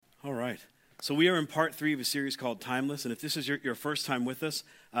right. So we are in part 3 of a series called Timeless, and if this is your first time with us,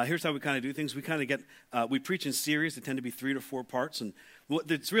 here's how we kind of do things. We kind of we preach in series that tend to be 3 to 4 parts, and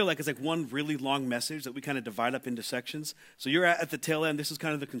what it's really like is like one really long message that we kind of divide up into sections. So you're at the tail end. This is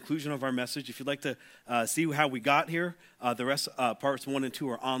kind of the conclusion of our message. If you'd like to see how we got here, the rest, parts 1 and 2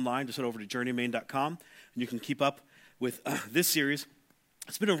 are online. Just head over to journeymain.com, and you can keep up with this series.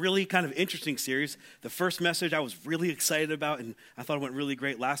 It's been a really kind of interesting series. The first message I was really excited about, and I thought it went really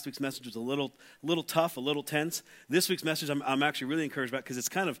great. Last week's message was a little tough, a little tense. This week's message I'm actually really encouraged about because it's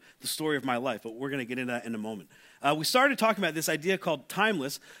kind of the story of my life, but we're going to get into that in a moment. We started talking about this idea called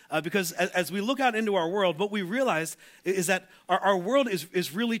timeless because as we look out into our world, what we realized is that our world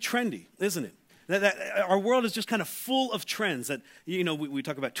is really trendy, isn't it? That our world is just kind of full of trends that, you know, we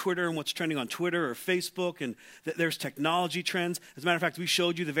talk about Twitter and what's trending on Twitter or Facebook, and there's technology trends. As a matter of fact, we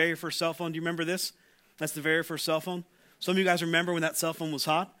showed you the very first cell phone. Do you remember this? That's the very first cell phone. Some of you guys remember when that cell phone was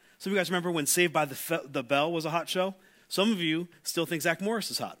hot. Some of you guys remember when Saved by the Bell was a hot show. Some of you still think Zach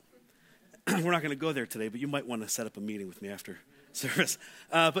Morris is hot. We're not going to go there today, but you might want to set up a meeting with me after service.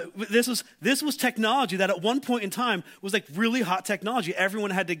 But this was technology that at one point in time was like really hot technology. Everyone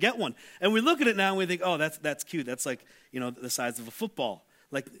had to get one. And we look at it now and we think, oh, that's cute. That's like, you know, the size of a football.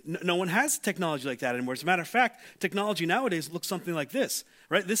 Like no one has technology like that anymore. As a matter of fact, technology nowadays looks something like this,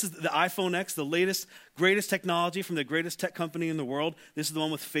 right? This is the iPhone X, the latest, greatest technology from the greatest tech company in the world. This is the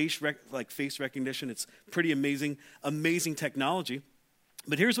one with face recognition. It's pretty amazing technology.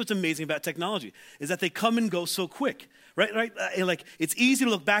 But here's what's amazing about technology is that they come and go so quick, right? Like it's easy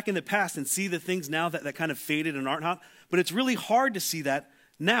to look back in the past and see the things now that kind of faded and aren't hot, but it's really hard to see that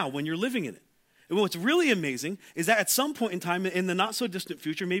now when you're living in it. And what's really amazing is that at some point in time in the not so distant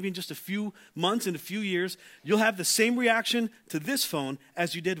future, maybe in just a few months and a few years, you'll have the same reaction to this phone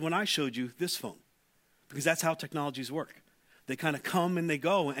as you did when I showed you this phone. Because that's how technologies work. They kind of come and they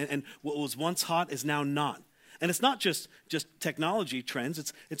go, and what was once hot is now not. And it's not just technology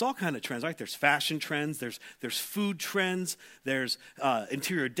trends, it's all kind of trends, right? There's fashion trends, there's food trends, there's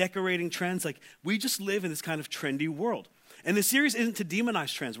interior decorating trends. Like, we just live in this kind of trendy world. And the series isn't to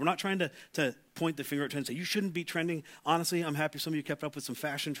demonize trends. We're not trying to point the finger at trends and say, you shouldn't be trending. Honestly, I'm happy some of you kept up with some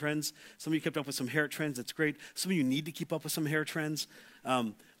fashion trends. Some of you kept up with some hair trends. That's great. Some of you need to keep up with some hair trends.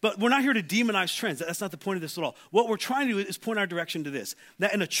 But we're not here to demonize trends. That's not the point of this at all. What we're trying to do is point our direction to this,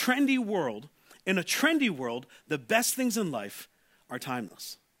 that in a trendy world, the best things in life are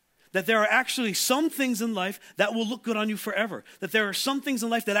timeless. That there are actually some things in life that will look good on you forever. That there are some things in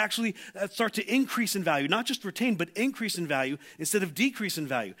life that actually start to increase in value. Not just retain, but increase in value instead of decrease in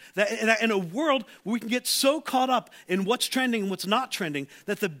value. That in a world where we can get so caught up in what's trending and what's not trending,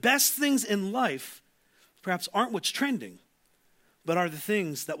 that the best things in life perhaps aren't what's trending, but are the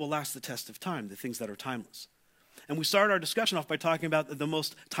things that will last the test of time, the things that are timeless. And we started our discussion off by talking about the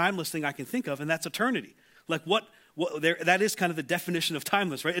most timeless thing I can think of, and that's eternity. Like that is kind of the definition of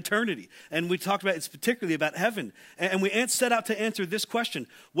timeless, right? Eternity. And we talked about, it's particularly about heaven. And we set out to answer this question: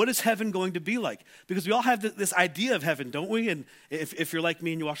 what is heaven going to be like? Because we all have this idea of heaven, don't we? And if you're like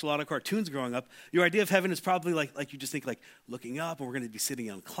me and you watched a lot of cartoons growing up, your idea of heaven is probably like you just think like looking up and we're going to be sitting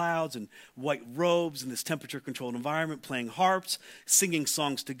on clouds and white robes in this temperature-controlled environment, playing harps, singing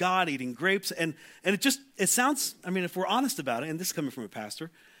songs to God, eating grapes. And it sounds, I mean, if we're honest about it, and this is coming from a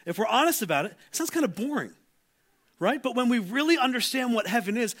pastor, if we're honest about it, it sounds kind of boring. Right? But when we really understand what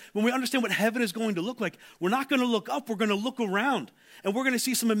heaven is, when we understand what heaven is going to look like, we're not going to look up, we're going to look around. And we're going to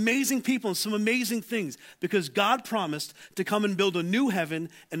see some amazing people and some amazing things because God promised to come and build a new heaven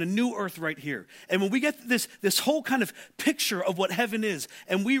and a new earth right here. And when we get this whole kind of picture of what heaven is,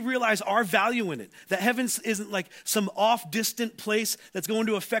 and we realize our value in it, that heaven isn't like some off distant place that's going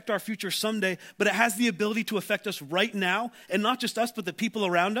to affect our future someday, but it has the ability to affect us right now, and not just us, but the people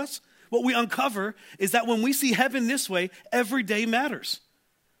around us. What we uncover is that when we see heaven this way, every day matters,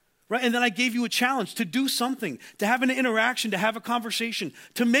 right? And then I gave you a challenge to do something, to have an interaction, to have a conversation,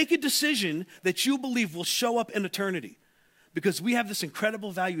 to make a decision that you believe will show up in eternity. Because we have this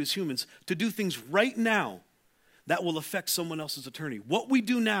incredible value as humans to do things right now that will affect someone else's eternity. What we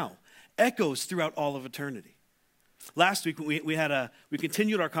do now echoes throughout all of eternity. Last week, we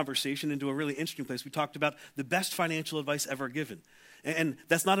continued our conversation into a really interesting place. We talked about the best financial advice ever given. And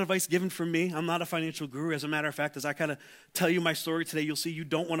that's not advice given from me. I'm not a financial guru. As a matter of fact, as I kind of tell you my story today, you'll see you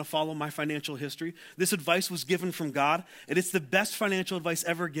don't want to follow my financial history. This advice was given from God, and it's the best financial advice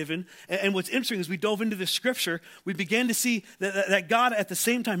ever given. And what's interesting is we dove into this scripture, we began to see that God, at the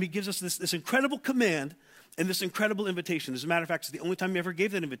same time, he gives us this incredible command and this incredible invitation. As a matter of fact, it's the only time he ever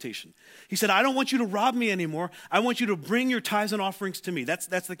gave that invitation. He said, I don't want you to rob me anymore. I want you to bring your tithes and offerings to me. That's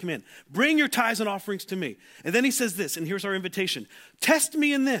the command. Bring your tithes and offerings to me. And then he says this, and here's our invitation. Test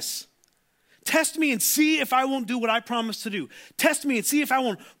me in this. test me and see if I won't do what I promised to do. Test me and see if I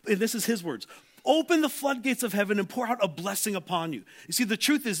won't, and this is his words, open the floodgates of heaven and pour out a blessing upon you. You see, the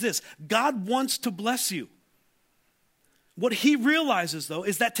truth is this, God wants to bless you. What he realizes, though,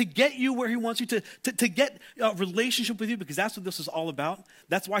 is that to get you where he wants you to get a relationship with you, because that's what this is all about.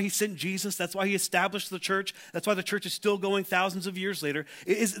 That's why he sent Jesus. That's why he established the church. That's why the church is still going thousands of years later,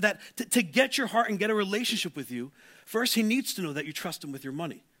 is that to get your heart and get a relationship with you, first he needs to know that you trust him with your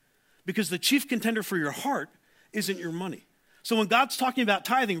money. Because the chief contender for your heart isn't your money. So when God's talking about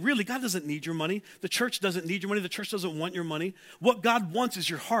tithing, really, God doesn't need your money. The church doesn't need your money. The church doesn't want your money. What God wants is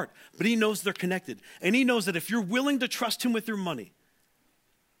your heart, but he knows they're connected. And he knows that if you're willing to trust him with your money,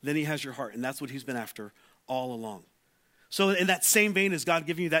 then he has your heart. And that's what he's been after all along. So in that same vein as God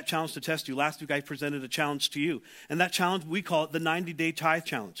giving you that challenge to test you, last week I presented a challenge to you. And that challenge, we call it the 90-day tithe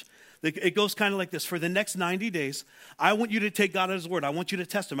challenge. It goes kind of like this. For the next 90 days, I want you to take God at his word. I want you to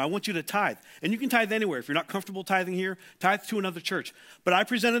test him. I want you to tithe. And you can tithe anywhere. If you're not comfortable tithing here, tithe to another church. But I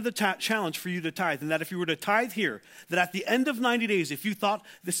presented the challenge for you to tithe, and that if you were to tithe here, that at the end of 90 days, if you thought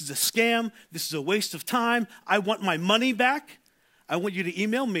this is a scam, this is a waste of time, I want my money back, I want you to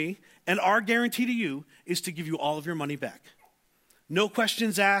email me, and our guarantee to you is to give you all of your money back. No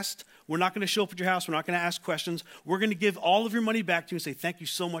questions asked. We're not going to show up at your house. We're not going to ask questions. We're going to give all of your money back to you and say, thank you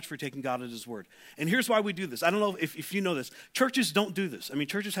so much for taking God at his word. And here's why we do this. I don't know if you know this. Churches don't do this. I mean,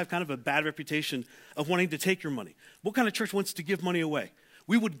 churches have kind of a bad reputation of wanting to take your money. What kind of church wants to give money away?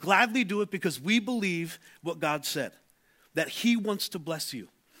 We would gladly do it because we believe what God said, that he wants to bless you,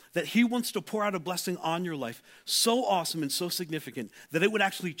 that he wants to pour out a blessing on your life so awesome and so significant that it would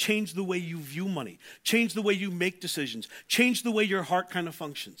actually change the way you view money, change the way you make decisions, change the way your heart kind of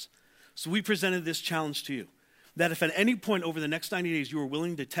functions. So we presented this challenge to you, that if at any point over the next 90 days you were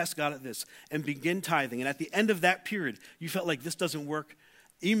willing to test God at this and begin tithing, and at the end of that period you felt like this doesn't work,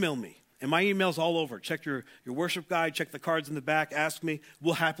 email me. And my email's all over. Check your worship guide, check the cards in the back, ask me.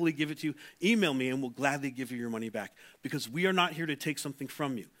 We'll happily give it to you. Email me and we'll gladly give you your money back, because we are not here to take something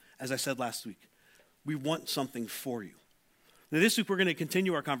from you. As I said last week, we want something for you. Now this week we're going to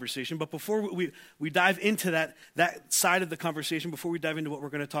continue our conversation, but before we dive into that side of the conversation, before we dive into what we're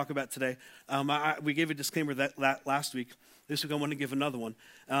going to talk about today, we gave a disclaimer that last week. This week I want to give another one.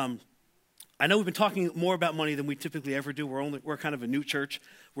 I know we've been talking more about money than we typically ever do. We're kind of a new church.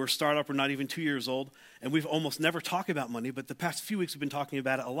 We're a startup. We're not even 2 years old, and we've almost never talked about money, but the past few weeks we've been talking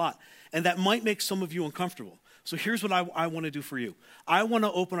about it a lot, and that might make some of you uncomfortable. So here's what I want to do for you. I want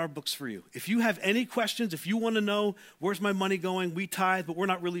to open our books for you. If you have any questions, if you want to know, where's my money going? We tithe, but we're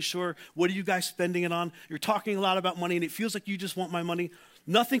not really sure. What are you guys spending it on? You're talking a lot about money, and it feels like you just want my money.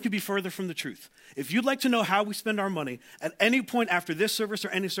 Nothing could be further from the truth. If you'd like to know how we spend our money, at any point after this service or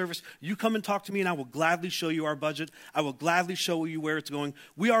any service, you come and talk to me, and I will gladly show you our budget. I will gladly show you where it's going.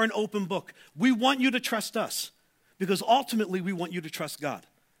 We are an open book. We want you to trust us, because ultimately we want you to trust God.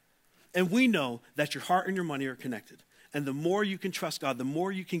 And we know that your heart and your money are connected. And the more you can trust God, the more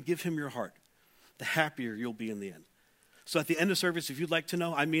you can give him your heart, the happier you'll be in the end. So at the end of service, if you'd like to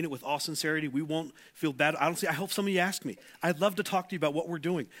know, I mean it with all sincerity. We won't feel bad. I hope some of you ask me. I'd love to talk to you about what we're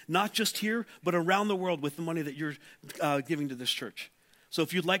doing, not just here, but around the world with the money that you're giving to this church. So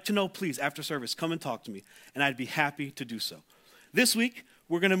if you'd like to know, please, after service, come and talk to me, and I'd be happy to do so. This week,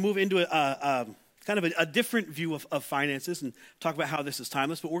 we're going to move into kind of a different view of finances and talk about how this is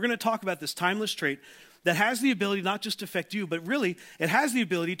timeless. But we're going to talk about this timeless trait that has the ability not just to affect you, but really it has the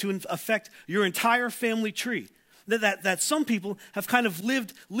ability to affect your entire family tree. That some people have kind of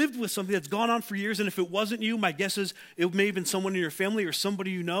lived with something that's gone on for years, and if it wasn't you, my guess is it may have been someone in your family or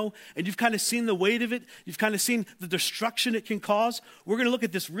somebody you know, and you've kind of seen the weight of it. You've kind of seen the destruction it can cause. We're going to look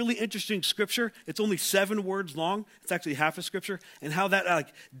at this really interesting scripture. It's only 7 words long. It's actually half a scripture, and how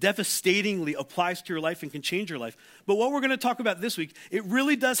that devastatingly applies to your life and can change your life. But what we're going to talk about this week, it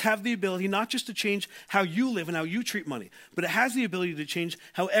really does have the ability not just to change how you live and how you treat money, but it has the ability to change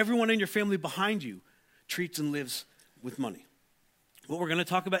how everyone in your family behind you treats and lives with money. What we're going to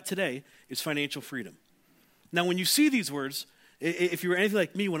talk about today is financial freedom. Now, when you see these words, if you were anything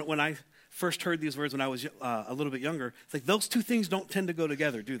like me when I first heard these words when I was a little bit younger, it's like those two things don't tend to go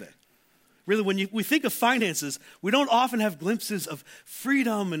together, do they? Really, when we think of finances, we don't often have glimpses of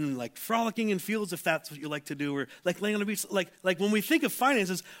freedom and like frolicking in fields, if that's what you like to do, or like laying on the beach. Like when we think of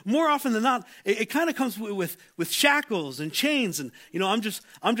finances, more often than not, it kind of comes with shackles and chains, and I'm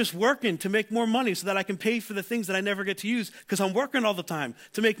just working to make more money so that I can pay for the things that I never get to use, because I'm working all the time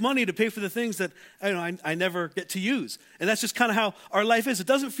to make money to pay for the things that I never get to use. And that's just kind of how our life is. It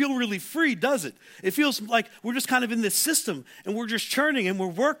doesn't feel really free, does it? It feels like we're just kind of in this system, and we're just churning, and we're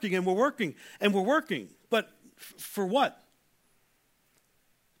working, and we're working. And we're working, but for what?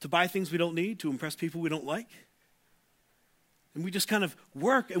 to buy things we don't need, to impress people we don't like. And we just kind of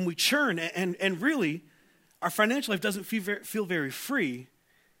work and we churn, and really, our financial life doesn't feel very free.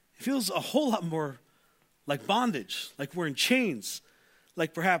 It feels a whole lot more like bondage, like we're in chains,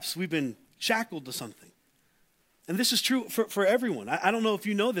 like perhaps we've been shackled to something. And this is true for everyone. I don't know if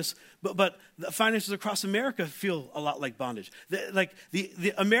you know this, but the finances across America feel a lot like bondage.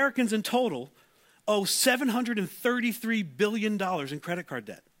 The Americans in total owe $733 billion in credit card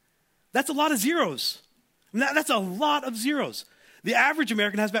debt. That's a lot of zeros. That's a lot of zeros. The average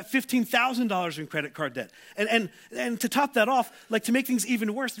American has about $15,000 in credit card debt. And to top that off, like to make things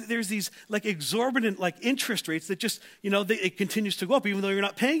even worse, there's these like exorbitant like interest rates that just, it continues to go up even though you're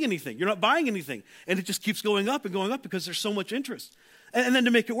not paying anything. You're not buying anything. And it just keeps going up and going up because there's so much interest. And then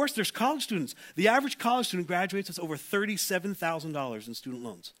to make it worse, there's college students. The average college student graduates with over $37,000 in student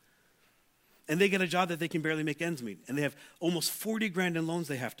loans. And they get a job that they can barely make ends meet. And they have almost $40,000 in loans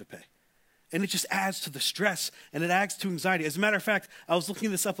they have to pay. And it just adds to the stress, and it adds to anxiety. As a matter of fact, I was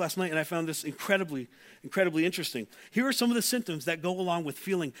looking this up last night, and I found this incredibly, incredibly interesting. Here are some of the symptoms that go along with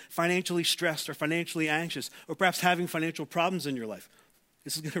feeling financially stressed or financially anxious, or perhaps having financial problems in your life.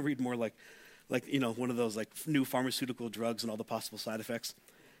 This is going to read more like one of those like new pharmaceutical drugs and all the possible side effects.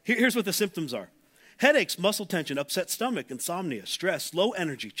 Here's what the symptoms are. Headaches, muscle tension, upset stomach, insomnia, stress, low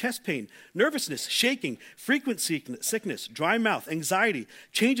energy, chest pain, nervousness, shaking, frequent sickness, dry mouth, anxiety,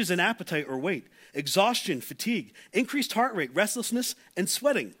 changes in appetite or weight, exhaustion, fatigue, increased heart rate, restlessness, and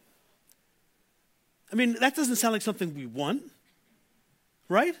sweating. I mean, that doesn't sound like something we want,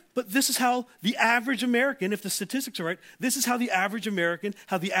 right? But this is how the average American, if the statistics are right, this is how the average American,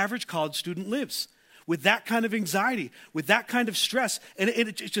 how the average college student lives. With that kind of anxiety, with that kind of stress, and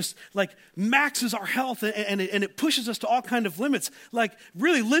it just like maxes our health, and it pushes us to all kind of limits. Like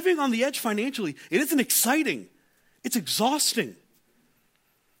really living on the edge financially, it isn't exciting. It's exhausting.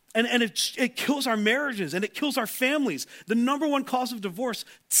 And it kills our marriages, and it kills our families. The number one cause of divorce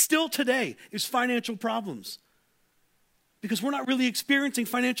still today is financial problems. Because we're not really experiencing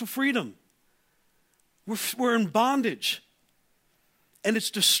financial freedom. We're in bondage. And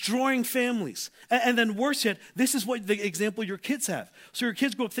it's destroying families. And then worse yet, this is what the example your kids have. So your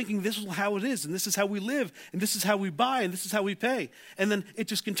kids grow up thinking this is how it is, and this is how we live, and this is how we buy, and this is how we pay. And then it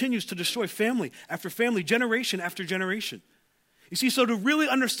just continues to destroy family after family, generation after generation. You see, so to really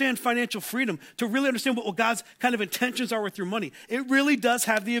understand financial freedom, to really understand what God's kind of intentions are with your money, it really does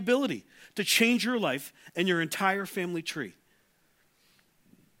have the ability to change your life and your entire family tree.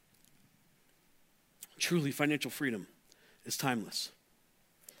 Truly, financial freedom is timeless.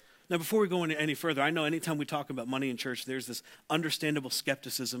 Now, before we go any further, I know anytime we talk about money in church, there's this understandable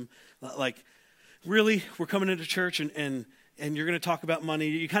skepticism. Like, really, we're coming into church and you're going to talk about money.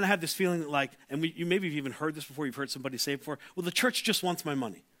 You kind of have this feeling that like, you maybe have even heard this before, you've heard somebody say it before, well, the church just wants my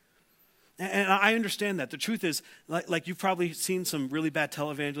money. And I understand that. The truth is, like you've probably seen some really bad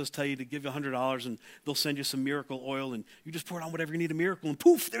televangelists tell you to give you $100 and they'll send you some miracle oil and you just pour it on whatever you need a miracle and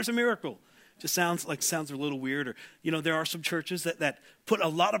poof, there's a miracle. Just sounds a little weird. Or, there are some churches that put a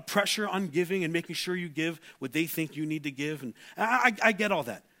lot of pressure on giving and making sure you give what they think you need to give. And I get all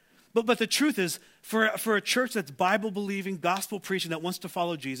that. But the truth is, for a church that's Bible-believing, gospel-preaching, that wants to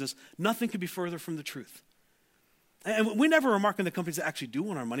follow Jesus, nothing could be further from the truth. And we never remark on the companies that actually do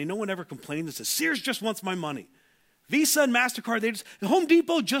want our money. No one ever complains and says, Sears just wants my money. Visa and MasterCard, Home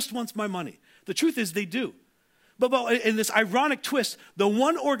Depot just wants my money. The truth is they do. But in this ironic twist, the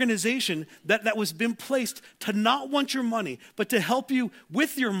one organization that was been placed to not want your money, but to help you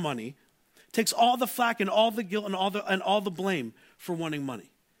with your money, takes all the flack and all the guilt and all the blame for wanting money.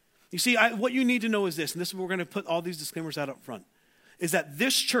 You see, what you need to know is this, and this is where we're going to put all these disclaimers out up front, is that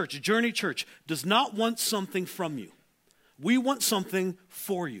this church, Journey Church, does not want something from you. We want something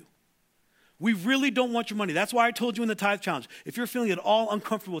for you. We really don't want your money. That's why I told you in the Tithe Challenge, if you're feeling at all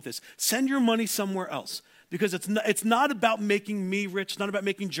uncomfortable with this, send your money somewhere else. Because it's not about making me rich. It's not about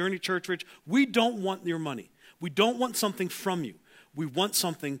making Journey Church rich. We don't want your money. We don't want something from you. We want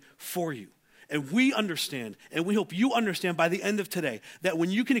something for you. And we understand, and we hope you understand by the end of today, that when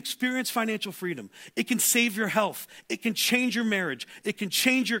you can experience financial freedom, it can save your health. It can change your marriage. It can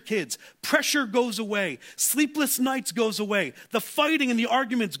change your kids. Pressure goes away. Sleepless nights goes away. The fighting and the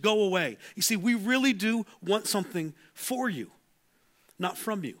arguments go away. You see, we really do want something for you, not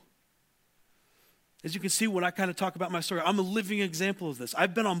from you. As you can see, when I kind of talk about my story, I'm a living example of this.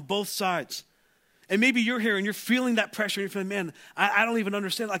 I've been on both sides. And maybe you're here and you're feeling that pressure. And you're feeling, man, I don't even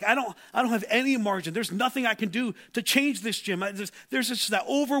understand. Like, I don't have any margin. There's nothing I can do to change this, Jim. There's just that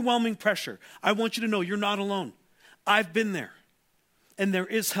overwhelming pressure. I want you to know you're not alone. I've been there. And there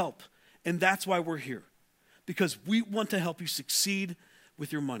is help. And that's why we're here. Because we want to help you succeed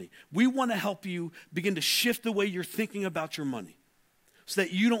with your money. We want to help you begin to shift the way you're thinking about your money so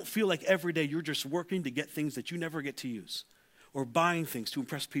that you don't feel like every day you're just working to get things that you never get to use or buying things to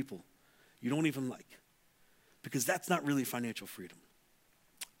impress people you don't even like, because that's not really financial freedom.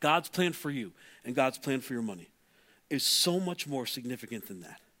 God's plan for you and God's plan for your money is so much more significant than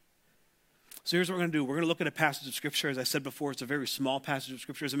that. So here's what we're going to do. We're going to look at a passage of Scripture. As I said before, it's a very small passage of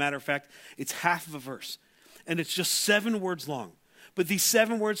Scripture. As a matter of fact, it's half of a verse, and it's just 7 words long. But these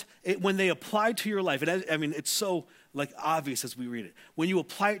 7 words, when they apply to your life, it's so like obvious as we read it. When you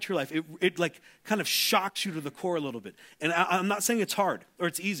apply it to your life, it like kind of shocks you to the core a little bit. And I'm not saying it's hard or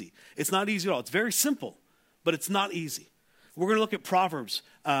it's easy. It's not easy at all. It's very simple, but it's not easy. We're going to look at Proverbs.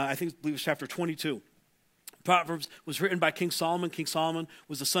 I believe it's chapter 22. Proverbs was written by King Solomon. King Solomon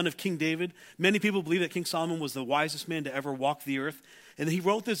was the son of King David. Many people believe that King Solomon was the wisest man to ever walk the earth. And he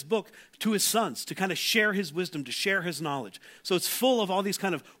wrote this book to his sons to kind of share his wisdom, to share his knowledge. So it's full of all these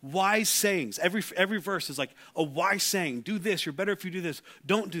kind of wise sayings. Every verse is like a wise saying. Do this. You're better if you do this.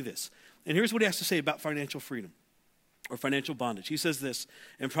 Don't do this. And here's what he has to say about financial freedom or financial bondage. He says this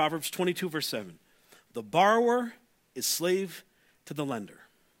in Proverbs 22, verse 7. The borrower is slave to the lender.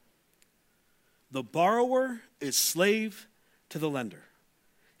 The borrower is slave to the lender.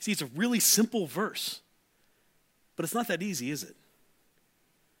 See, it's a really simple verse, but it's not that easy, is it?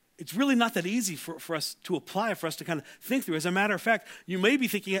 It's really not that easy for us to apply, for us to kind of think through. As a matter of fact, you may be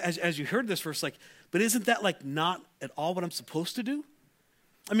thinking as you heard this verse, like, but isn't that like not at all what I'm supposed to do?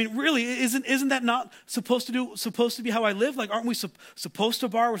 I mean, really, isn't that not supposed to be how I live? Like, aren't we supposed to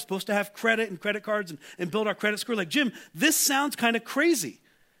borrow? We're supposed to have credit and credit cards and build our credit score? Like, Jim, this sounds kind of crazy.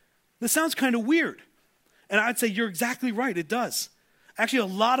 This sounds kind of weird. And I'd say you're exactly right, it does. Actually, a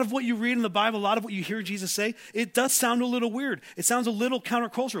lot of what you read in the Bible, a lot of what you hear Jesus say, it does sound a little weird. It sounds a little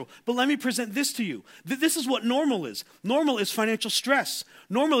countercultural. But let me present this to you. This is what normal is. Normal is financial stress.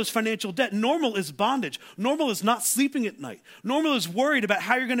 Normal is financial debt. Normal is bondage. Normal is not sleeping at night. Normal is worried about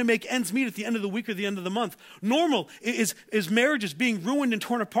how you're going to make ends meet at the end of the week or the end of the month. Normal is marriages being ruined and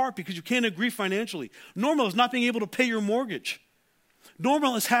torn apart because you can't agree financially. Normal is not being able to pay your mortgage.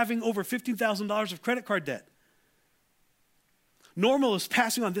 Normal is having over $15,000 of credit card debt. Normal is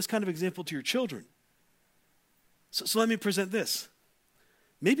passing on this kind of example to your children. So let me present this.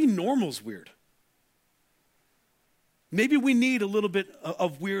 Maybe normal's weird. Maybe we need a little bit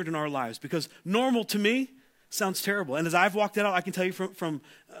of weird in our lives, because normal to me sounds terrible. And as I've walked it out, I can tell you from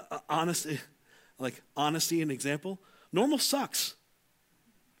honesty and example, normal sucks.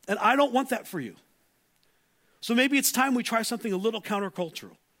 And I don't want that for you. So maybe it's time we try something a little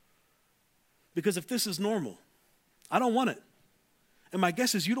countercultural. Because if this is normal, I don't want it. And my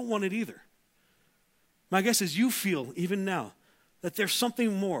guess is you don't want it either. My guess is you feel, even now, that there's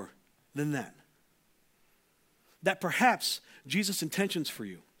something more than that. That perhaps Jesus' intentions for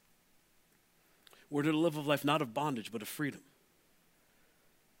you were to live a life not of bondage, but of freedom.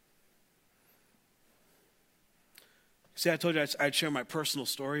 See, I told you I'd share my personal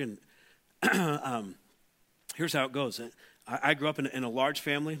story, and here's how it goes. I grew up in a large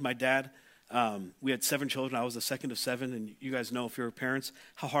family. My dad, we had 7 children. I was the second of 7, and you guys know, if you're parents,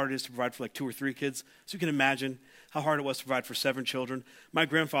 how hard it is to provide for like 2 or 3 kids. So you can imagine how hard it was to provide for 7 children. My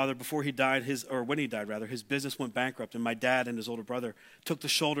grandfather, before he died, when he died, his business went bankrupt, and my dad and his older brother took the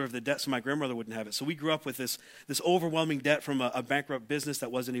shoulder of the debt so my grandmother wouldn't have it. So we grew up with this overwhelming debt from a bankrupt business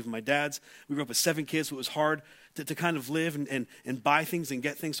that wasn't even my dad's. We grew up with 7 kids, so it was hard to kind of live and buy things and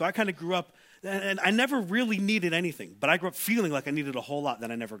get things. So I kind of grew up, and I never really needed anything, but I grew up feeling like I needed a whole lot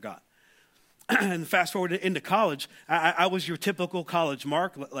that I never got. And fast forward into college, I was your typical college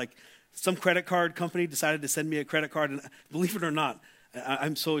mark. Like, some credit card company decided to send me a credit card, and believe it or not,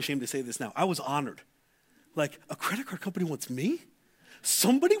 I'm so ashamed to say this now, I was honored. Like, a credit card company wants me?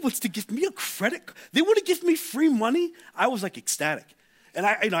 Somebody wants to give me a credit? They want to give me free money? I was like ecstatic. And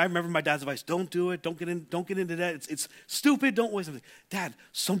I remember my dad's advice: don't do it, don't get into that. It's stupid. Don't waste it. Dad,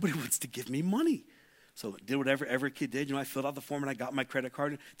 somebody wants to give me money. So I did whatever every kid did. I filled out the form and I got my credit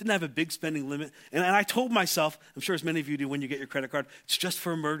card. Didn't have a big spending limit. And I told myself, I'm sure as many of you do when you get your credit card, it's just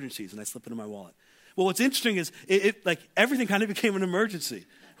for emergencies. And I slip it in my wallet. Well, what's interesting is it like everything kind of became an emergency,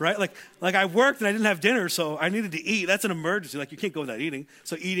 right? Like I worked and I didn't have dinner, so I needed to eat. That's an emergency. Like, you can't go without eating.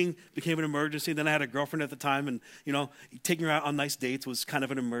 So eating became an emergency. Then I had a girlfriend at the time, and taking her out on nice dates was kind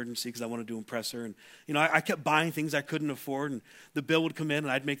of an emergency because I wanted to impress her. And I kept buying things I couldn't afford, and the bill would come in,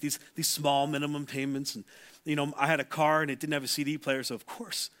 and I'd make these small minimum payments. And I had a car and it didn't have a CD player, so of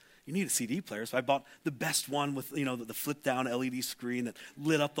course you need a CD player. So I bought the best one with the flip down LED screen that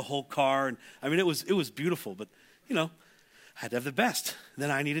lit up the whole car. And I mean, it was beautiful, but I had to have the best.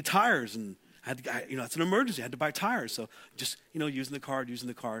 Then I needed tires, and it's an emergency. I had to buy tires. So just, using the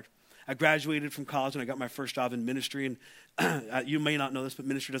card. I graduated from college and I got my first job in ministry. And you may not know this, but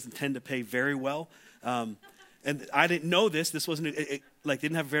ministry doesn't tend to pay very well. And I didn't know this. This wasn't, they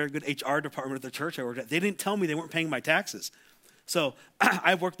didn't have a very good HR department at the church I worked at. They didn't tell me they weren't paying my taxes. So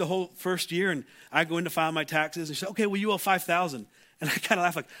I worked the whole first year, and I go in to file my taxes, and she said, okay, well, you owe $5,000. And I kind of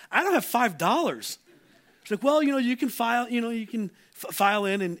laugh like, I don't have $5. She's like, well, you can file, file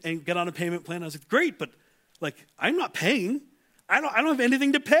in and get on a payment plan. I was like, great, but I'm not paying. I don't have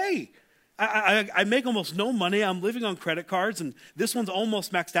anything to pay. I make almost no money. I'm living on credit cards, and this one's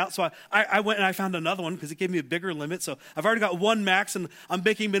almost maxed out. So I went and I found another one because it gave me a bigger limit. So I've already got one max, and I'm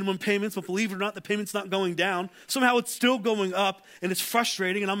making minimum payments. But believe it or not, the payment's not going down. Somehow it's still going up, and it's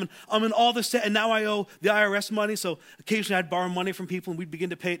frustrating. And I'm in all this debt, and now I owe the IRS money. So occasionally I'd borrow money from people, and we'd begin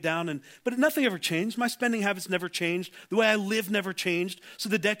to pay it down. But nothing ever changed. My spending habits never changed. The way I live never changed. So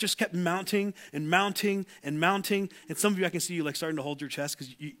the debt just kept mounting and mounting and mounting. And some of you, I can see you starting to hold your chest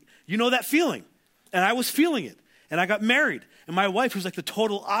because you know that feeling. And I was feeling it. And I got married. And my wife, who's the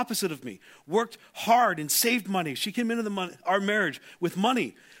total opposite of me, worked hard and saved money. She came into our marriage with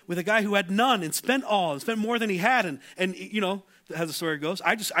money, with a guy who had none and spent all and spent more than he had. And as the story goes,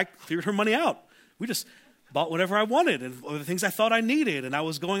 I cleared her money out. We just bought whatever I wanted and the things I thought I needed. And I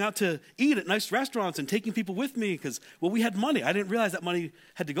was going out to eat at nice restaurants and taking people with me because, we had money. I didn't realize that money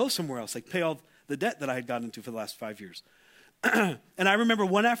had to go somewhere else, pay all the debt that I had gotten into for the last 5 years. And I remember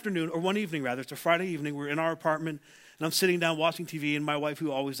one evening, it's a Friday evening, we're in our apartment, and I'm sitting down watching TV, and my wife,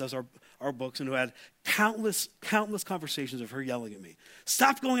 who always does our books, and who had countless conversations of her yelling at me,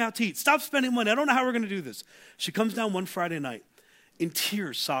 stop going out to eat, stop spending money, I don't know how we're going to do this. She comes down one Friday night in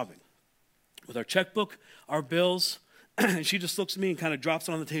tears, sobbing, with our checkbook, our bills, and she just looks at me and kind of drops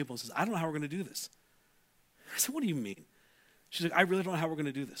it on the table and says, I don't know how we're going to do this. I said, what do you mean? She's like, I really don't know how we're going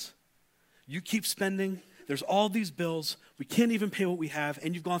to do this. You keep spending. There's all these bills. We can't even pay what we have,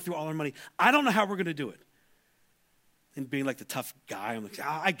 and you've gone through all our money. I don't know how we're going to do it. And being the tough guy, I'm like,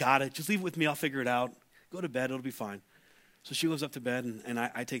 I got it. Just leave it with me. I'll figure it out. Go to bed. It'll be fine. So she goes up to bed, and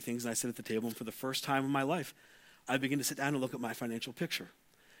I take things, and I sit at the table, and for the first time in my life, I begin to sit down and look at my financial picture.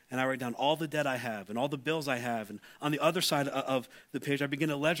 And I write down all the debt I have and all the bills I have. And on the other side of the page, I begin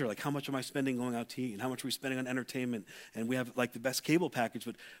to ledger, how much am I spending going out to eat and how much are we spending on entertainment. And we have, the best cable package,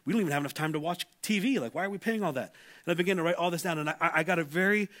 but we don't even have enough time to watch TV. Why are we paying all that? And I begin to write all this down, and I got a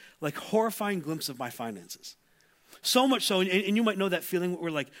very, horrifying glimpse of my finances. So much so, and you might know that feeling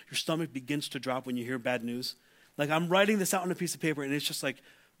where, your stomach begins to drop when you hear bad news. I'm writing this out on a piece of paper, and it's just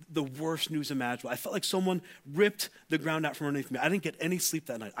the worst news imaginable. I felt like someone ripped the ground out from underneath me. I didn't get any sleep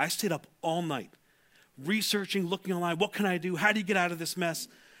that night. I stayed up all night, researching, looking online. What can I do? How do you get out of this mess?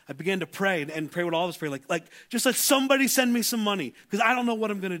 I began to pray and pray what all of us pray. Just let somebody send me some money because I don't know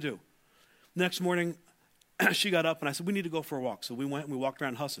what I'm going to do. The next morning, she got up and I said, we need to go for a walk. So we went and we walked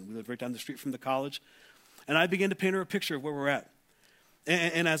around Husson. We lived right down the street from the college. And I began to paint her a picture of where we're at.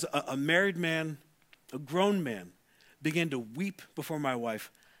 And as a married man, a grown man, began to weep before my wife,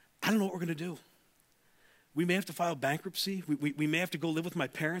 I don't know what we're going to do. We may have to file bankruptcy. We may have to go live with my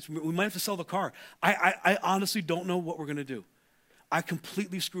parents. We might have to sell the car. I honestly don't know what we're going to do. I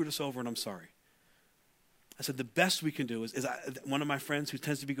completely screwed us over, and I'm sorry. I said, the best we can do is one of my friends who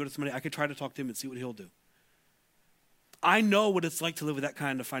tends to be good at money, I could try to talk to him and see what he'll do. I know what it's like to live with that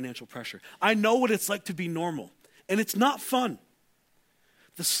kind of financial pressure. I know what it's like to be normal, and it's not fun.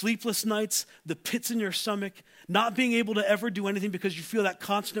 The sleepless nights, the pits in your stomach, not being able to ever do anything because you feel that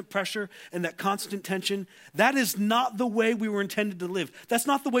constant pressure and that constant tension, that is not the way we were intended to live. That's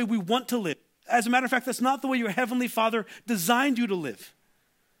not the way we want to live. As a matter of fact, that's not the way your Heavenly Father designed you to live.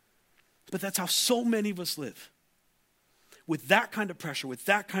 But that's how so many of us live. With that kind of pressure, with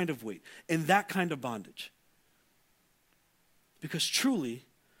that kind of weight, and that kind of bondage. Because truly,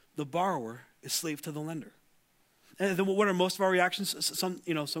 the borrower is slave to the lender. And then what are most of our reactions? Some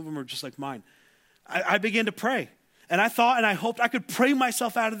of them are just like mine. I began to pray. And I thought and I hoped I could pray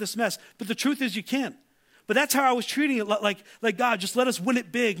myself out of this mess. But the truth is you can't. But that's how I was treating it, like God, just let us win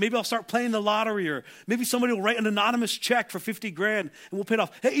it big. Maybe I'll start playing the lottery, or maybe somebody will write an anonymous check for $50,000 and we'll pay it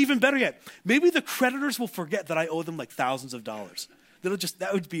off. Hey, even better yet, maybe the creditors will forget that I owe them thousands of dollars.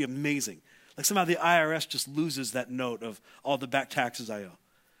 That would be amazing. Somehow the IRS just loses that note of all the back taxes I owe.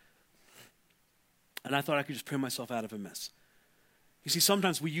 And I thought I could just pray myself out of a mess. You see,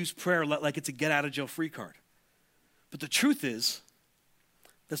 sometimes we use prayer like it's a get-out-of-jail-free card. But the truth is,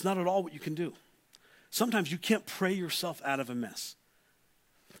 that's not at all what you can do. Sometimes you can't pray yourself out of a mess.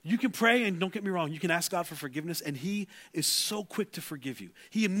 You can pray, and don't get me wrong, you can ask God for forgiveness, and He is so quick to forgive you.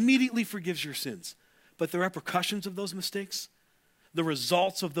 He immediately forgives your sins. But the repercussions of those mistakes, the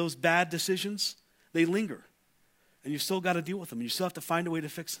results of those bad decisions, they linger. And you still got to deal with them. You still have to find a way to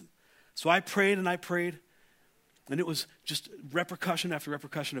fix them. So I prayed, and it was just repercussion after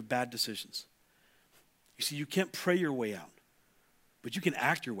repercussion of bad decisions. You see, you can't pray your way out, but you can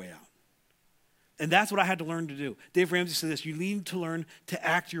act your way out. And that's what I had to learn to do. Dave Ramsey said this, you need to learn to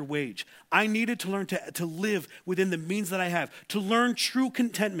act your wage. I needed to learn to live within the means that I have, to learn true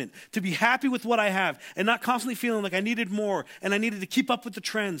contentment, to be happy with what I have, and not constantly feeling like I needed more, and I needed to keep up with the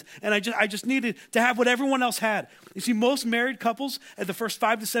trends, and I just needed to have what everyone else had. You see, most married couples at the first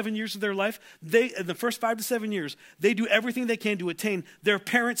 5 to 7 years of their life, they do everything they can to attain their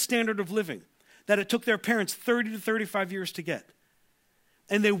parents' standard of living that it took their parents 30 to 35 years to get.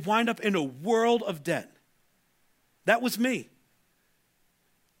 And they wind up in a world of debt. That was me.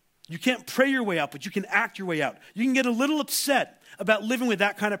 You can't pray your way out, but you can act your way out. You can get a little upset about living with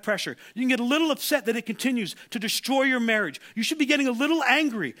that kind of pressure. You can get a little upset that it continues to destroy your marriage. You should be getting a little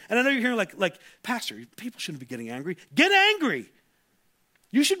angry. And I know you're hearing like, Pastor, people shouldn't be getting angry. Get angry.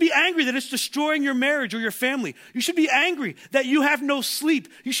 You should be angry that it's destroying your marriage or your family. You should be angry that you have no sleep.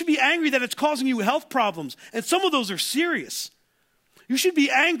 You should be angry that it's causing you health problems. And some of those are serious. You should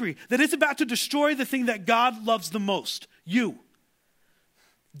be angry that it's about to destroy the thing that God loves the most, you.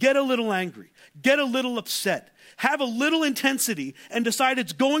 Get a little angry. Get a little upset. Have a little intensity and decide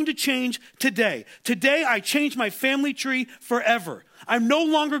it's going to change today. Today, I change my family tree forever. I'm no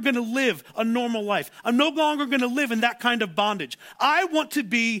longer going to live a normal life. I'm no longer going to live in that kind of bondage. I want to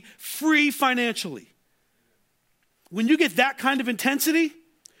be free financially. When you get that kind of intensity,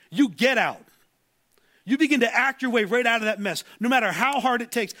 you get out. You begin to act your way right out of that mess, no matter how hard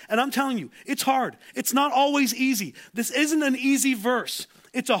it takes. And I'm telling you, it's hard. It's not always easy. This isn't an easy verse.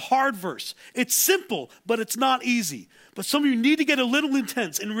 It's a hard verse. It's simple, but it's not easy. But some of you need to get a little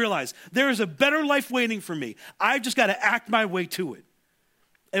intense and realize there is a better life waiting for me. I've just got to act my way to it.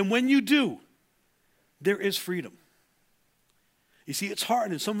 And when you do, there is freedom. You see, it's hard,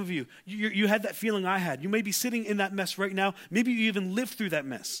 and some of you had that feeling I had. You may be sitting in that mess right now. Maybe you even lived through that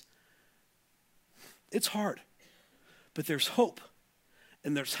mess. It's hard, but there's hope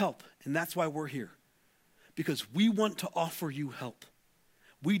and there's help, and that's why we're here, because we want to offer you help.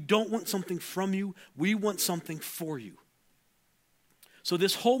 We don't want something from you. We want something for you. So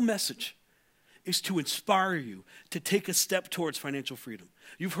this whole message is to inspire you to take a step towards financial freedom.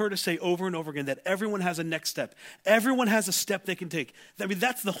 You've heard us say over and over again that everyone has a next step. Everyone has a step they can take. I mean,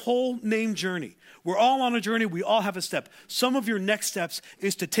 that's the whole name journey. We're all on a journey. We all have a step. Some of your next steps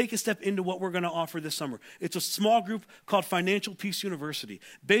is to take a step into what we're going to offer this summer. It's a small group called Financial Peace University,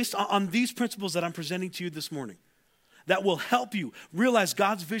 based on these principles that I'm presenting to you this morning, that will help you realize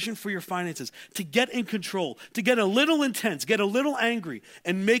God's vision for your finances, to get in control, to get a little intense, get a little angry,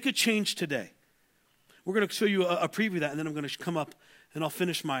 and make a change today. We're going to show you a preview of that, and then I'm going to come up and I'll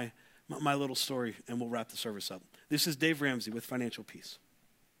finish my little story, and we'll wrap the service up. This is Dave Ramsey with Financial Peace.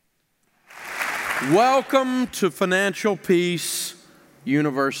 Welcome to Financial Peace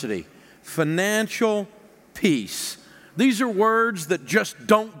University. Financial peace. These are words that just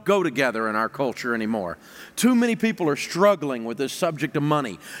don't go together in our culture anymore. Too many people are struggling with this subject of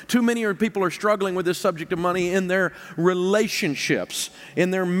money. Too many people are struggling with this subject of money in their relationships,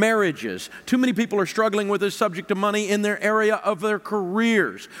 in their marriages. Too many people are struggling with this subject of money in their area of their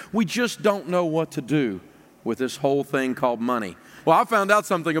careers. We just don't know what to do with this whole thing called money. Well, I found out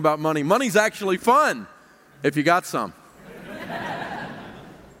something about money. Money's actually fun if you got some.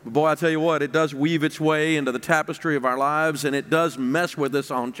 But boy, I tell you what, it does weave its way into the tapestry of our lives, and it does mess with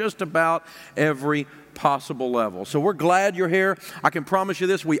us on just about every possible level. So we're glad you're here. I can promise you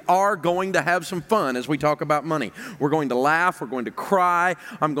this, we are going to have some fun as we talk about money. We're going to laugh, we're going to cry.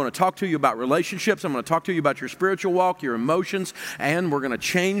 I'm going to talk to you about relationships. I'm going to talk to you about your spiritual walk, your emotions, and we're going to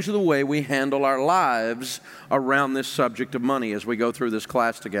change the way we handle our lives around this subject of money as we go through this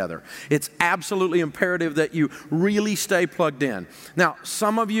class together. It's absolutely imperative that you really stay plugged in. Now,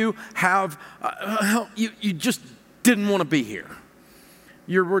 some of you have, you just didn't want to be here.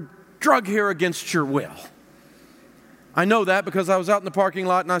 You were drug here against your will. I know that because I was out in the parking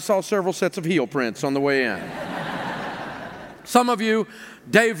lot and I saw several sets of heel prints on the way in. Some of you,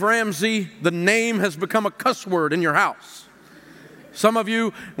 Dave Ramsey, the name has become a cuss word in your house. Some of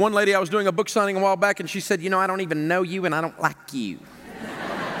you, one lady, I was doing a book signing a while back and she said, I don't even know you and I don't like you.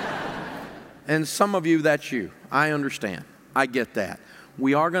 And some of you, that's you. I understand. I get that.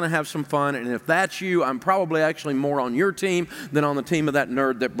 We are going to have some fun, and if that's you, I'm probably actually more on your team than on the team of that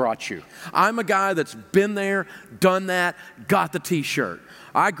nerd that brought you. I'm a guy that's been there, done that, got the t-shirt.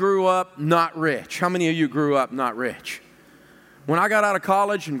 I grew up not rich. How many of you grew up not rich? When I got out of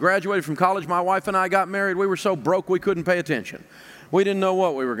college and graduated from college, my wife and I got married. We were so broke we couldn't pay attention. We didn't know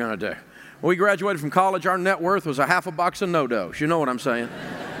what we were going to do. When we graduated from college, our net worth was a half a box of No-Dos. You know what I'm saying?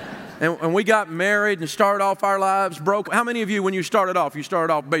 And we got married and started off our lives broke. How many of you, when you started off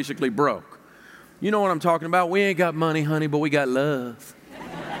basically broke? You know what I'm talking about? We ain't got money, honey, but we got love.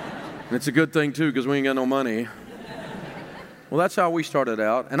 And it's a good thing, too, because we ain't got no money. Well, that's how we started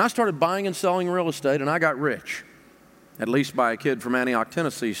out. And I started buying and selling real estate, and I got rich, at least by a kid from Antioch,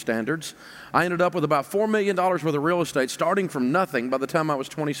 Tennessee standards. I ended up with about $4 million worth of real estate, starting from nothing by the time I was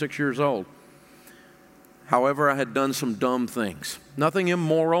 26 years old. However, I had done some dumb things. Nothing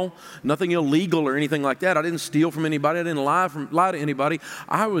immoral, nothing illegal or anything like that. I didn't steal from anybody. I didn't lie to anybody.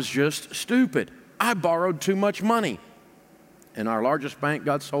 I was just stupid. I borrowed too much money. And our largest bank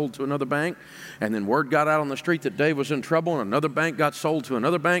got sold to another bank. And then word got out on the street that Dave was in trouble, and another bank got sold to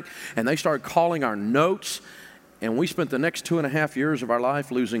another bank. And they started calling our notes. And we spent the next 2.5 years of our life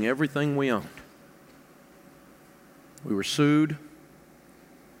losing everything we owned. We were sued.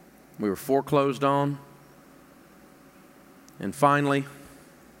 We were foreclosed on. And finally,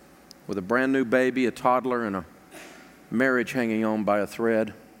 with a brand new baby, a toddler, and a marriage hanging on by a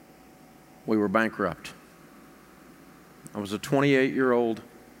thread, we were bankrupt. I was a 28-year-old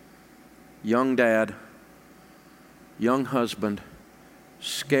young dad, young husband,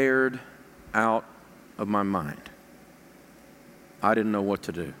 scared out of my mind. I didn't know what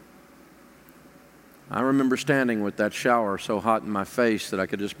to do. I remember standing with that shower so hot in my face that I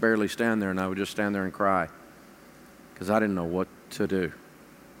could just barely stand there, and I would just stand there and cry because I didn't know what to do.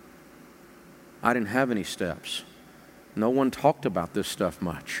 I didn't have any steps. No one talked about this stuff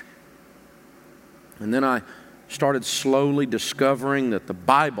much. And then I started slowly discovering that the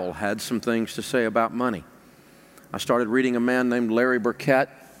Bible had some things to say about money. I started reading a man named Larry Burkett,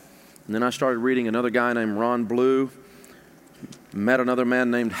 and then I started reading another guy named Ron Blue, met another man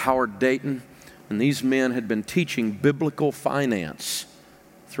named Howard Dayton, and these men had been teaching biblical finance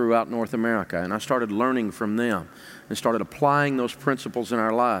throughout North America, and I started learning from them and started applying those principles in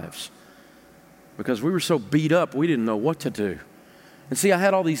our lives because we were so beat up we didn't know what to do. And see, I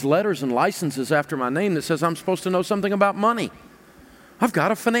had all these letters and licenses after my name that says I'm supposed to know something about money. I've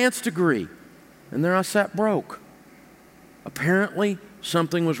got a finance degree. And there I sat broke. Apparently,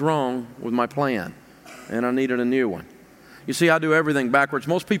 something was wrong with my plan, and I needed a new one. You see, I do everything backwards.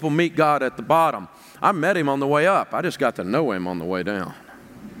 Most people meet God at the bottom. I met him on the way up. I just got to know him on the way down.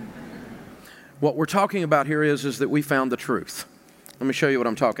 What we're talking about here is that we found the truth. Let me show you what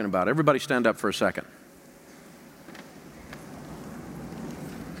I'm talking about. Everybody stand up for a second.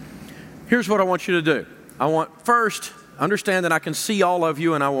 Here's what I want you to do. I want, first, understand that I can see all of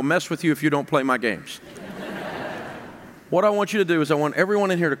you and I will mess with you if you don't play my games. What I want you to do is I want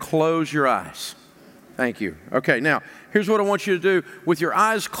everyone in here to close your eyes. Thank you. Okay, now, here's what I want you to do. With your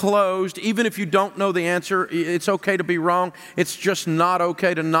eyes closed, even if you don't know the answer, it's okay to be wrong. It's just not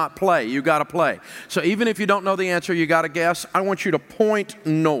okay to not play. You got to play. So even if you don't know the answer, you got to guess. I want you to point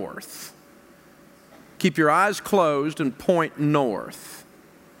north. Keep your eyes closed and point north.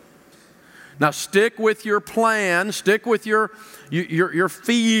 Now stick with your plan, stick with your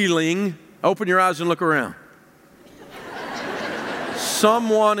feeling. Open your eyes and look around.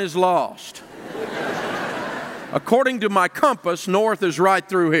 Someone is lost. According to my compass, north is right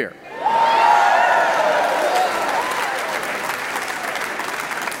through here.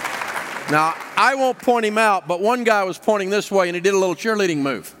 Now, I won't point him out, but one guy was pointing this way and he did a little cheerleading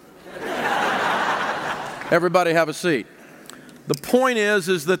move. Everybody have a seat. The point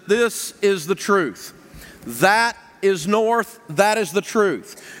is that this is the truth. That is north, that is the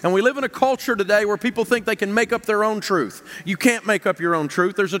truth. And we live in a culture today where people think they can make up their own truth. You can't make up your own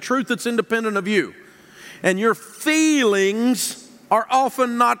truth. There's a truth that's independent of you. And your feelings are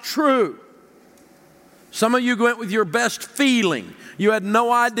often not true. Some of you went with your best feeling. You had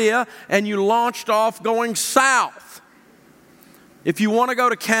no idea, and you launched off going south. If you want to go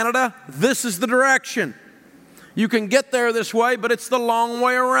to Canada, this is the direction. You can get there this way, but it's the long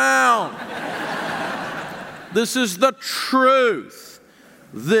way around. This is the truth.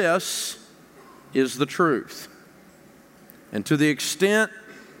 This is the truth. And to the extent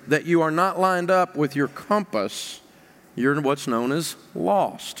that you are not lined up with your compass, you're what's known as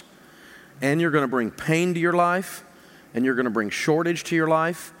lost. And you're going to bring pain to your life, and you're going to bring shortage to your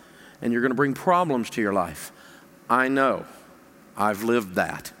life, and you're going to bring problems to your life. I know. I've lived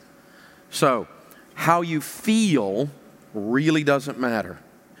that. So, how you feel really doesn't matter.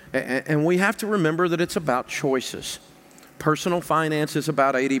 And we have to remember that it's about choices. Personal finance is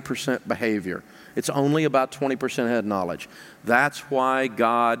about 80% behavior. It's only about 20% head knowledge. That's why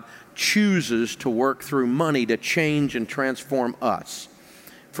God chooses to work through money to change and transform us.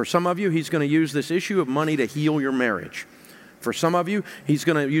 For some of you, He's going to use this issue of money to heal your marriage. For some of you, he's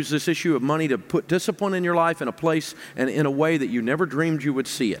going to use this issue of money to put discipline in your life in a place and in a way that you never dreamed you would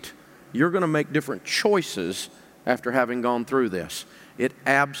see it. You're going to make different choices after having gone through this. It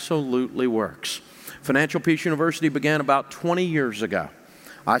absolutely works. Financial Peace University began about 20 years ago.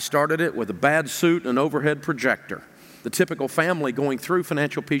 I started it with a bad suit and an overhead projector. The typical family going through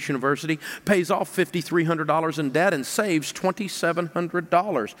Financial Peace University pays off $5,300 in debt and saves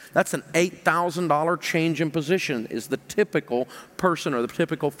 $2,700. That's an $8,000 change in position is the typical person or the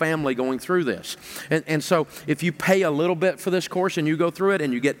typical family going through this. And so if you pay a little bit for this course and you go through it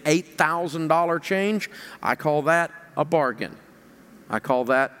and you get $8,000 change, I call that a bargain. I call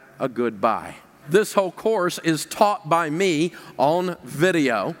that a good buy. This whole course is taught by me on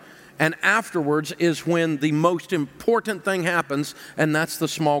video. And afterwards is when the most important thing happens, and that's the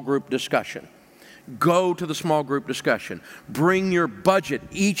small group discussion. Go to the small group discussion. Bring your budget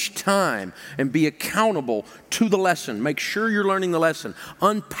each time and be accountable to the lesson. Make sure you're learning the lesson.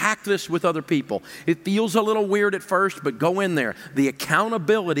 Unpack this with other people. It feels a little weird at first, but go in there. The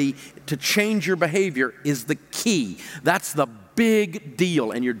accountability to change your behavior is the key. That's the big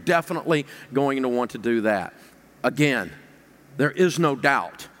deal, and you're definitely going to want to do that. Again, there is no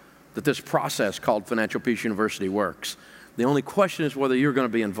doubt that this process called Financial Peace University works. The only question is whether you're going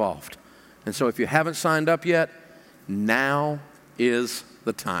to be involved. And so if you haven't signed up yet, now is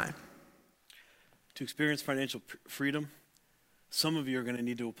the time. To experience financial freedom, some of you are going to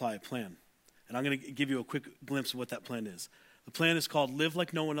need to apply a plan. And I'm going to give you a quick glimpse of what that plan is. The plan is called Live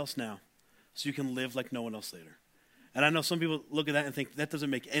Like No One Else Now, so you can live like no one else later. And I know some people look at that and think, that doesn't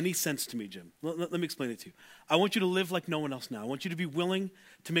make any sense to me, Jim. Let me explain it to you. I want you to live like no one else now. I want you to be willing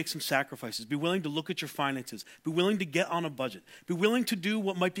to make some sacrifices. Be willing to look at your finances. Be willing to get on a budget. Be willing to do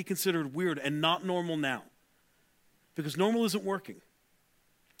what might be considered weird and not normal now. Because normal isn't working.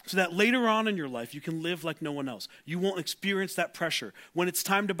 So that later on in your life, you can live like no one else. You won't experience that pressure. When it's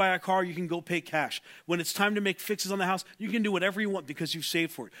time to buy a car, you can go pay cash. When it's time to make fixes on the house, you can do whatever you want because you've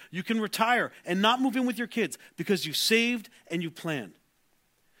saved for it. You can retire and not move in with your kids because you saved and you planned.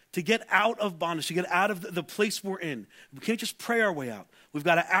 To get out of bondage, to get out of the place we're in, we can't just pray our way out. We've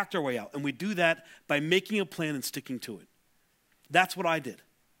got to act our way out. And we do that by making a plan and sticking to it. That's what I did.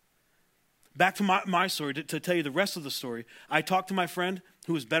 Back to my story, to tell you the rest of the story, I talked to my friend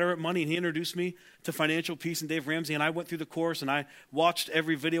who was better at money, and he introduced me to Financial Peace and Dave Ramsey, and I went through the course, and I watched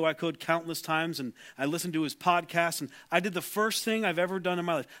every video I could countless times, and I listened to his podcast, and I did the first thing I've ever done in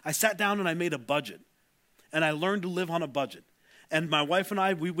my life. I sat down and I made a budget, and I learned to live on a budget. And my wife and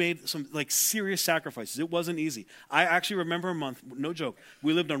I, we made some serious sacrifices. It wasn't easy. I actually remember a month, no joke,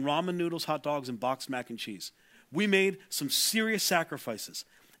 we lived on ramen noodles, hot dogs, and boxed mac and cheese. We made some serious sacrifices.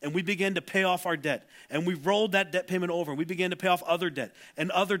 And we began to pay off our debt. And we rolled that debt payment over. And we began to pay off other debt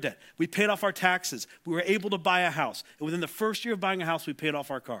and other debt. We paid off our taxes. We were able to buy a house. And within the first year of buying a house, we paid off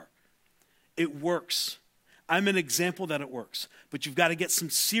our car. It works. I'm an example that it works. But you've got to get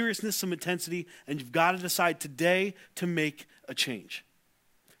some seriousness, some intensity, and you've got to decide today to make a change.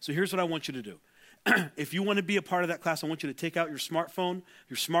 So here's what I want you to do. If you want to be a part of that class, I want you to take out your smartphone,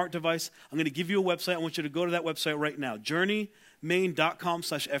 your smart device. I'm going to give you a website. I want you to go to that website right now,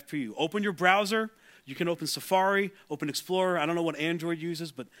 journeymain.com/FPU. Open your browser. You can open Safari, open Explorer. I don't know what Android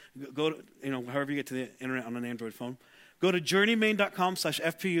uses, but go to, however you get to the internet on an Android phone. Go to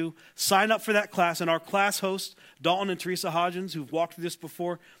journeymain.com/FPU. Sign up for that class, and our class hosts, Dalton and Teresa Hodgins, who've walked through this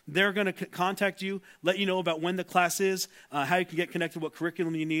before, they're going to contact you, let you know about when the class is, how you can get connected, what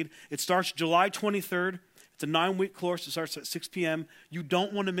curriculum you need. It starts July 23rd. It's a 9-week course. It starts at 6 p.m. You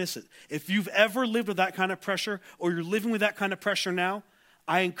don't want to miss it. If you've ever lived with that kind of pressure, or you're living with that kind of pressure now,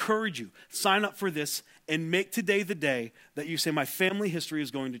 I encourage you, sign up for this and make today the day that you say, my family history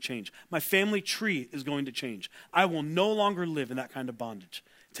is going to change. My family tree is going to change. I will no longer live in that kind of bondage.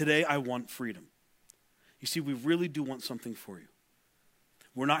 Today, I want freedom. You see, we really do want something for you.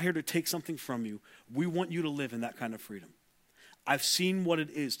 We're not here to take something from you. We want you to live in that kind of freedom. I've seen what it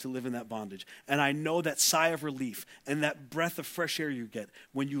is to live in that bondage, and I know that sigh of relief and that breath of fresh air you get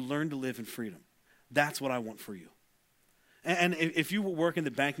when you learn to live in freedom. That's what I want for you. And if you work in the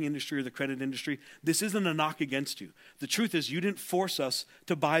banking industry or the credit industry, this isn't a knock against you. The truth is you didn't force us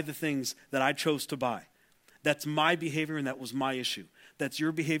to buy the things that I chose to buy. That's my behavior and that was my issue. That's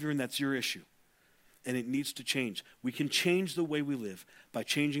your behavior and that's your issue. And it needs to change. We can change the way we live by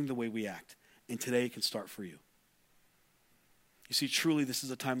changing the way we act. And today it can start for you. You see, truly this is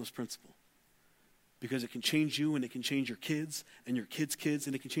a timeless principle. Because it can change you and it can change your kids and your kids' kids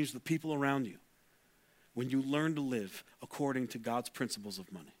and it can change the people around you. When you learn to live according to God's principles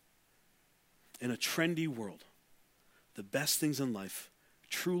of money. In a trendy world, the best things in life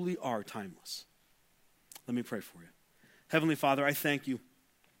truly are timeless. Let me pray for you. Heavenly Father, I thank you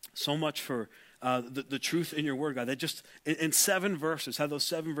so much for the truth in your word, God, that just in 7 verses, how those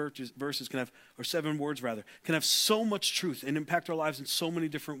 7 verses can have, or 7 words rather, can have so much truth and impact our lives in so many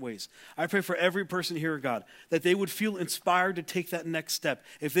different ways. I pray for every person here, God, that they would feel inspired to take that next step.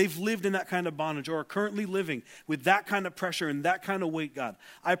 If they've lived in that kind of bondage or are currently living with that kind of pressure and that kind of weight, God,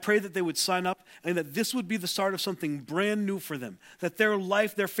 I pray that they would sign up and that this would be the start of something brand new for them, that their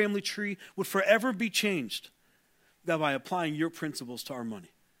life, their family tree would forever be changed, God, by applying your principles to our money.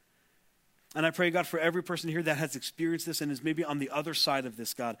 And I pray, God, for every person here that has experienced this and is maybe on the other side of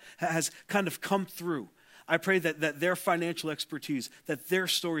this, God, has kind of come through. I pray that their financial expertise, that their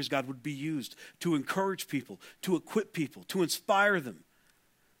stories, God, would be used to encourage people, to equip people, to inspire them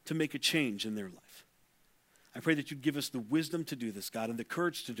to make a change in their life. I pray that you'd give us the wisdom to do this, God, and the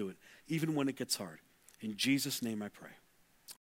courage to do it, even when it gets hard. In Jesus' name I pray.